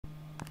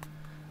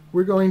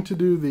We're going to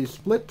do the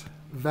split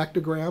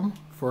vectogram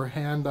for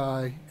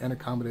Handeye and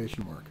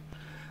accommodation work.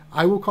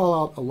 I will call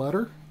out a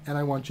letter and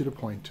I want you to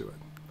point to it.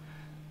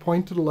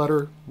 Point to the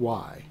letter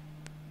Y.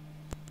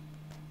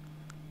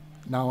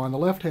 Now on the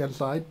left hand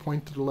side,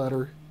 point to the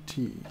letter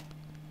T.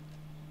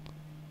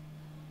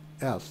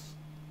 S.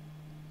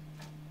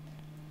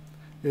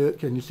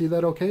 Can you see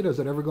that okay? Does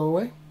it ever go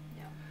away?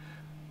 No.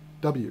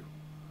 W.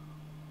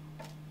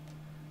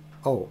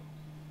 O.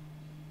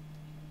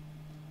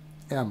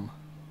 M.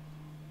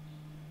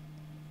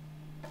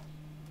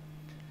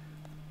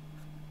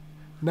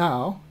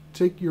 Now,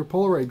 take your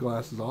Polaroid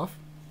glasses off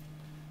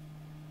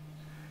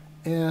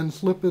and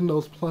slip in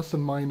those plus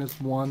and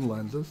minus 1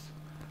 lenses,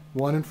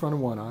 one in front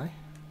of one eye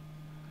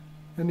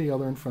and the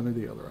other in front of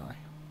the other eye.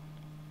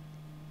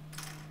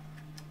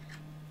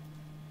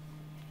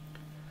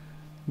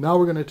 Now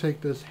we're going to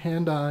take this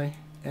Handeye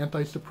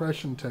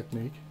anti-suppression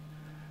technique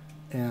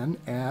and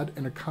add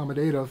an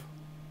accommodative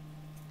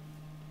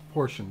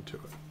portion to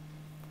it.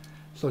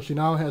 So she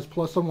now has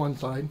plus on one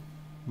side,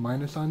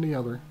 minus on the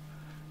other,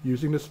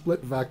 using the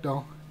split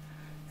vector,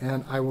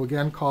 and I will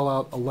again call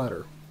out a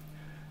letter.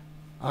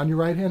 On your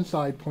right hand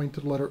side, point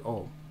to the letter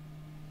O.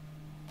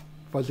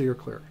 Fuzzy or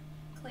clear?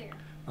 Clear.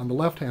 On the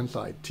left hand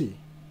side, T.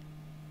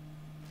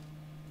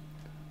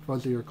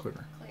 Fuzzy or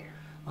clear? Clear.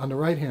 On the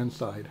right hand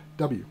side,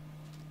 W.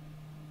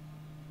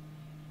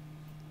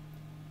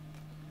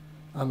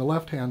 On the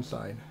left hand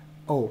side,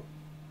 O.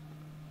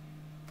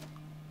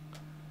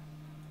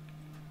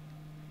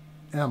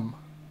 M.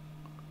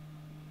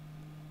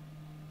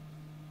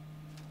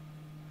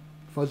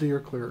 Fuzzy or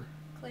clear?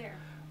 Clear.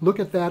 Look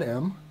at that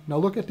M. Now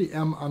look at the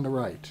M on the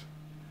right.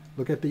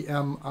 Look at the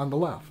M on the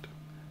left.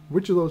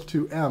 Which of those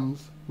two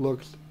M's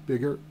looks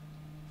bigger?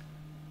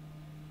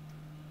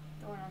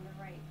 The one on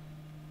the right.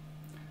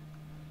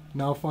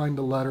 Now find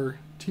the letter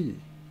T.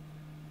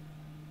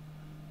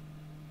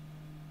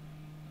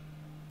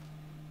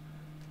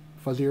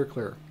 Fuzzy or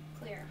clear?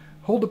 Clear.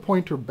 Hold the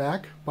pointer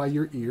back by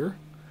your ear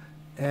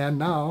and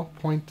now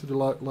point to the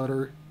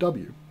letter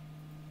W.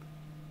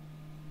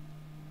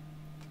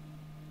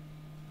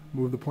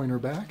 Move the pointer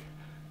back,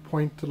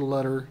 point to the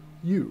letter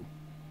U.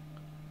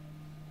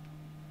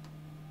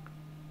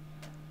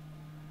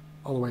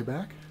 All the way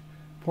back,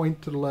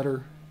 point to the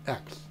letter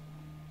X.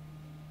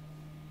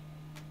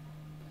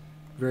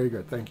 Very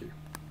good, thank you.